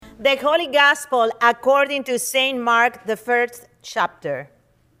The Holy Gospel according to St. Mark, the first chapter.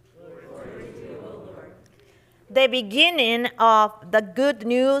 The beginning of the good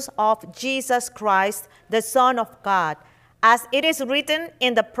news of Jesus Christ, the Son of God. As it is written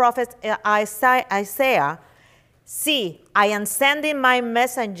in the prophet Isaiah, "See, I am sending my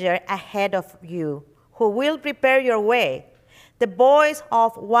messenger ahead of you, who will prepare your way, the voice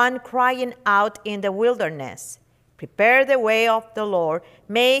of one crying out in the wilderness. Prepare the way of the Lord,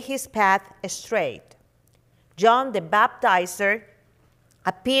 make his path straight." John the Baptizer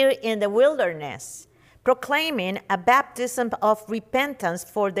appeared in the wilderness, proclaiming a baptism of repentance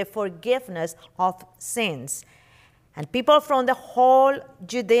for the forgiveness of sins. And people from the whole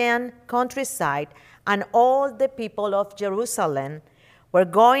Judean countryside and all the people of Jerusalem were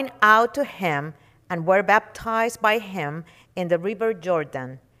going out to him and were baptized by him in the river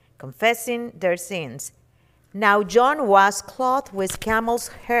Jordan, confessing their sins. Now John was clothed with camel's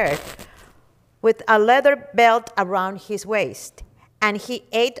hair, with a leather belt around his waist, and he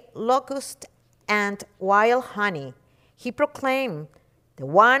ate locusts and wild honey. He proclaimed, "The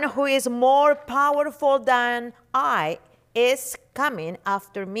one who is more powerful than I is coming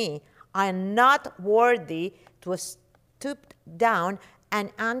after me. I am not worthy to stoop down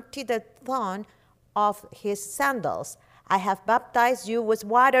and untie the thong of his sandals. I have baptized you with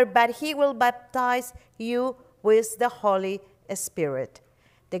water, but he will baptize you with the Holy Spirit."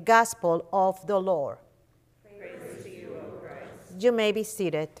 The Gospel of the Lord. Praise to you, O Christ. You may be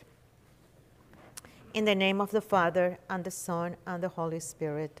seated. In the name of the Father, and the Son, and the Holy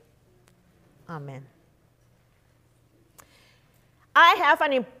Spirit. Amen. I have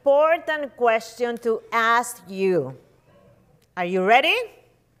an important question to ask you. Are you ready?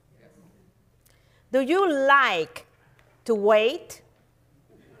 Yes. Do you like to wait?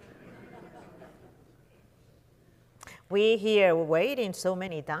 We hear waiting so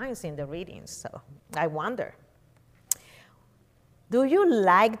many times in the readings, so I wonder. Do you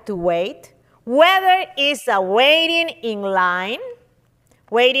like to wait? Whether it's a waiting in line,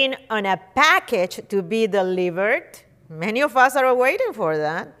 waiting on a package to be delivered. Many of us are waiting for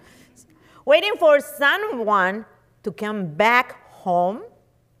that. Waiting for someone to come back home,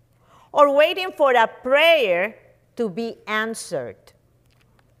 or waiting for a prayer to be answered.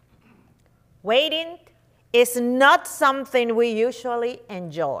 Waiting is not something we usually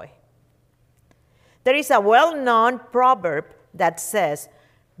enjoy. There is a well-known proverb that says,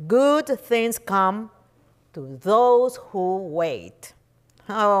 "Good things come to those who wait."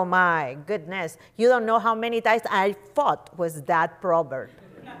 Oh my goodness. You don't know how many times I fought with that proverb.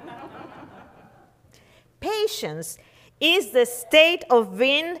 Patience is the state of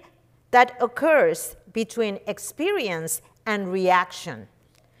being that occurs between experience and reaction.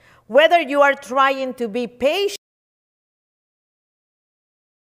 Whether you are trying to be patient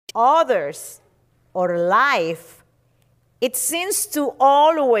with others or life, it seems to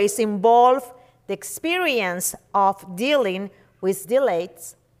always involve the experience of dealing with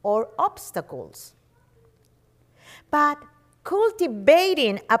delays or obstacles. But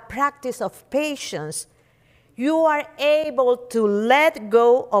cultivating a practice of patience, you are able to let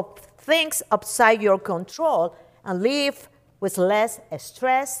go of things outside your control and live with less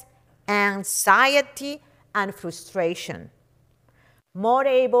stress, anxiety, and frustration. More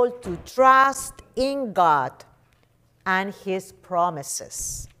able to trust in God and his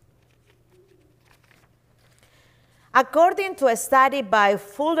promises. According to a study by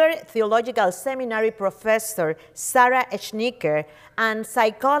Fuller Theological Seminary professor Sarah Schnicker and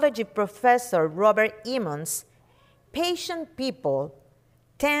psychology professor Robert Emmons, patient people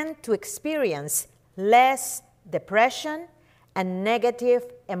tend to experience less depression and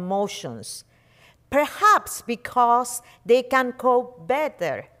negative emotions, perhaps because they can cope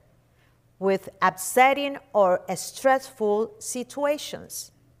better with upsetting or stressful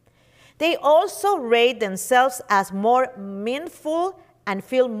situations. They also rate themselves as more meaningful and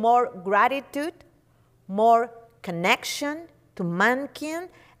feel more gratitude, more connection to mankind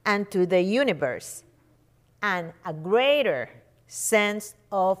and to the universe, and a greater sense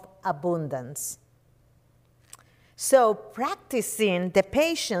of abundance. So practicing the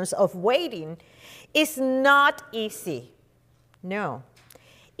patience of waiting is not easy. No.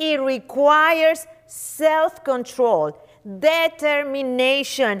 It requires self-control,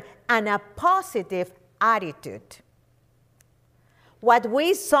 determination, and a positive attitude. What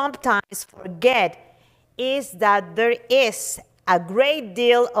we sometimes forget is that there is a great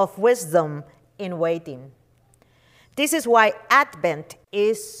deal of wisdom in waiting. This is why Advent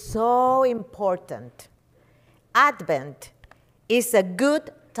is so important. Advent is a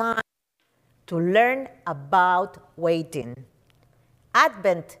good time to learn about waiting.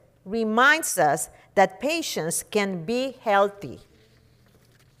 Advent reminds us that patience can be healthy.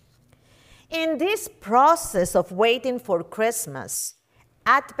 In this process of waiting for Christmas,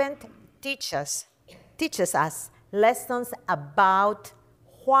 Advent teaches us lessons about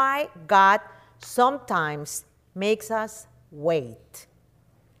why God sometimes makes us wait.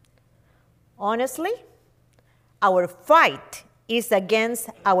 Honestly, our fight is against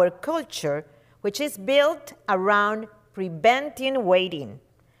our culture, which is built around preventing waiting.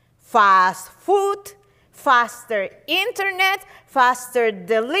 Fast food, faster internet, faster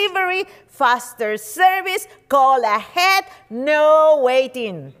delivery, faster service, call ahead, no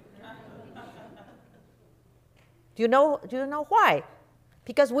waiting. Do you know why?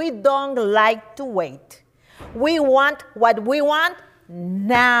 Because we don't like to wait. We want what we want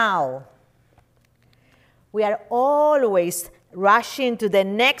now. We are always rushing to the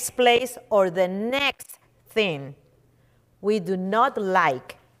next place or the next thing. We do not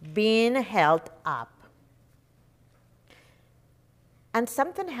like being held up. And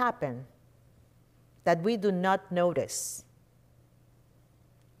something happened that we do not notice.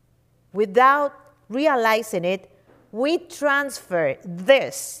 Without realizing it, we transfer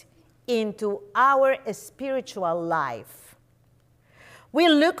this into our spiritual life. We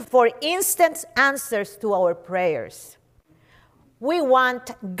look for instant answers to our prayers. We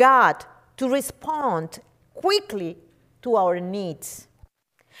want God to respond quickly to our needs.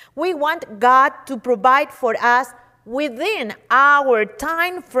 We want God to provide for us within our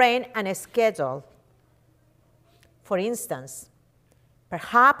time frame and schedule. For instance,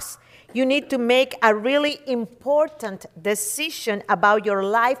 perhaps you need to make a really important decision about your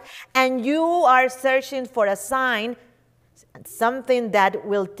life and you are searching for a sign, something that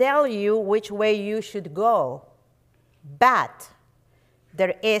will tell you which way you should go. But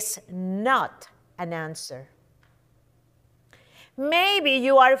there is not an answer. Maybe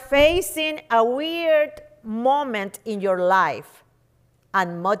you are facing a weird moment in your life,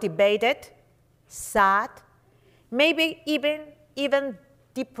 unmotivated, sad, maybe even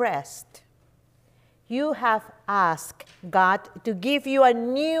depressed. You have asked God to give you a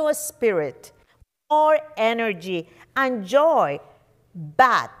new spirit, more energy and joy,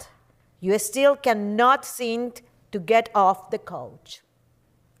 but you still cannot seem to get off the couch.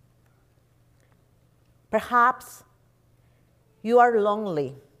 Perhaps you are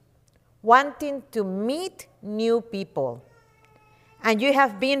lonely, wanting to meet new people, and you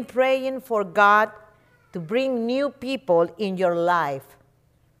have been praying for God to bring new people in your life,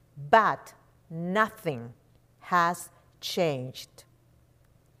 but nothing has changed.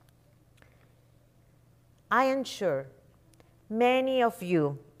 I am sure many of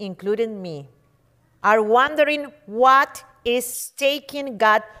you, including me, are wondering what is taking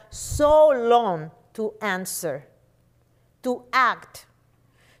God so long to answer, to act,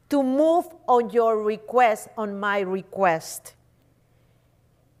 to move on your request, on my request.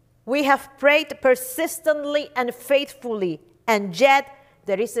 We have prayed persistently and faithfully, and yet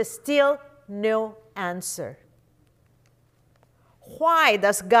there is still no answer. Why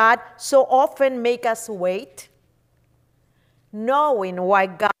does God so often make us wait? Knowing why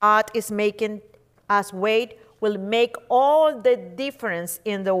God is making us wait will make all the difference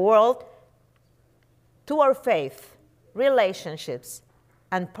in the world to our faith, relationships,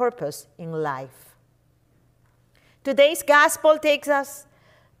 and purpose in life. Today's gospel takes us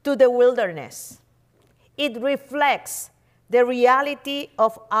to the wilderness. It reflects the reality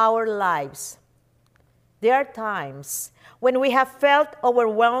of our lives. There are times when we have felt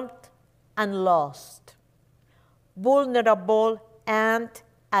overwhelmed and lost, vulnerable and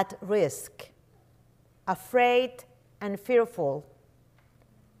at risk, afraid and fearful,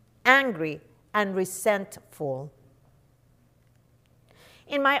 angry and resentful.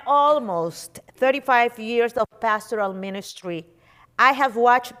 In my almost 35 years of pastoral ministry, I have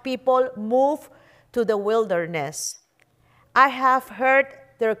watched people move to the wilderness. I have heard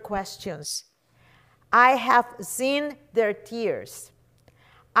their questions. I have seen their tears.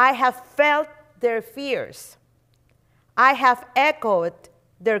 I have felt their fears. I have echoed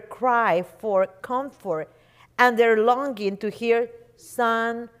their cry for comfort and their longing to hear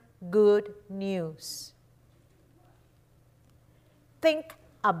some good news. Think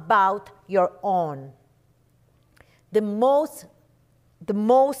about your own. The most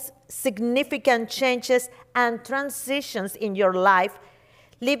significant changes and transitions in your life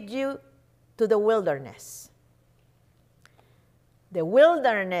lead you to the wilderness. The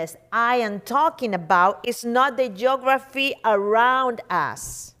wilderness I am talking about is not the geography around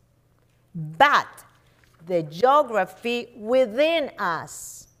us, but the geography within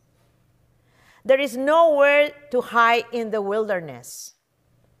us. There is nowhere to hide in the wilderness.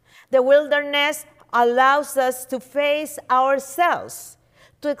 The wilderness allows us to face ourselves,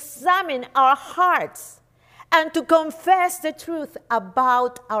 to examine our hearts, and to confess the truth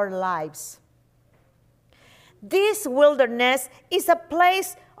about our lives. This wilderness is a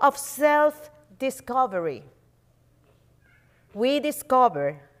place of self-discovery. We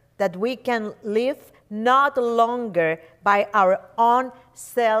discover that we can live not longer by our own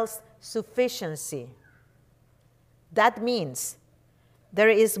self-sufficiency. That means there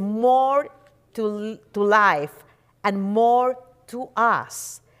is more to life and more to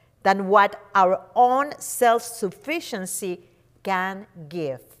us than what our own self-sufficiency can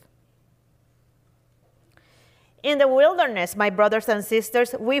give. In the wilderness, my brothers and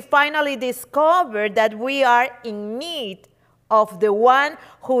sisters, we finally discover that we are in need of the one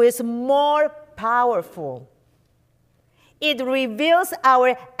who is more powerful. It reveals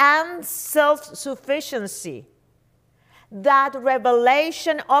our unself-sufficiency. That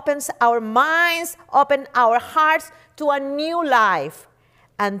revelation opens our minds, opens our hearts to a new life,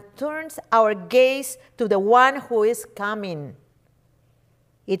 and turns our gaze to the one who is coming.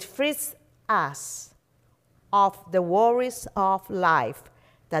 It frees us of the worries of life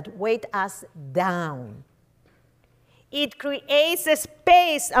that weight us down. It creates a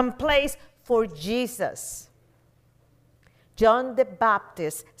space and place for Jesus. John the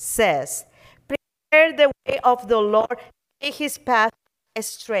Baptist says, "Prepare the way of the Lord, make his path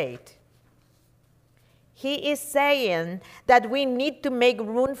straight." He is saying that we need to make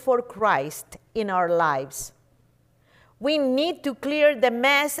room for Christ in our lives. We need to clear the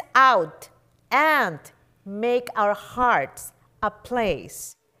mess out and make our hearts a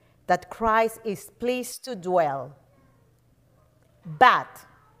place that Christ is pleased to dwell. But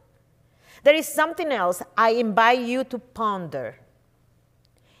there is something else I invite you to ponder.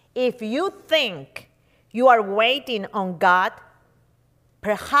 If you think you are waiting on God,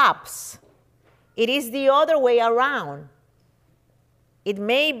 perhaps it is the other way around. It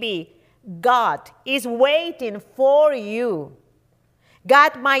may be God is waiting for you.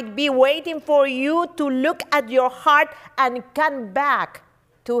 God might be waiting for you to look at your heart and come back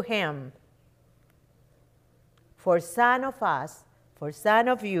to him. For some of us, for some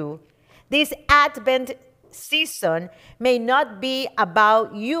of you, this Advent season may not be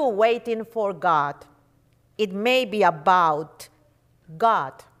about you waiting for God. It may be about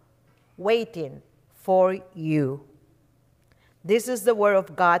God waiting for you. This is the word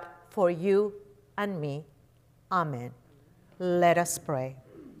of God for you and me. Amen. Let us pray.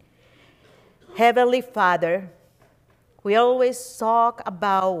 Heavenly Father, we always talk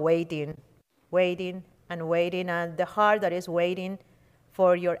about waiting, and the heart that is waiting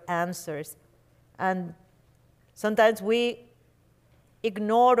for your answers. And sometimes we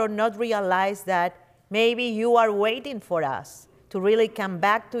ignore or not realize that maybe you are waiting for us to really come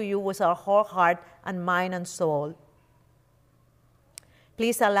back to you with our whole heart and mind and soul.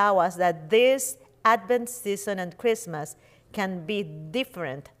 Please allow us that this Advent season and Christmas can be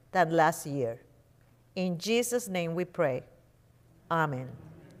different than last year. In Jesus' name we pray. Amen.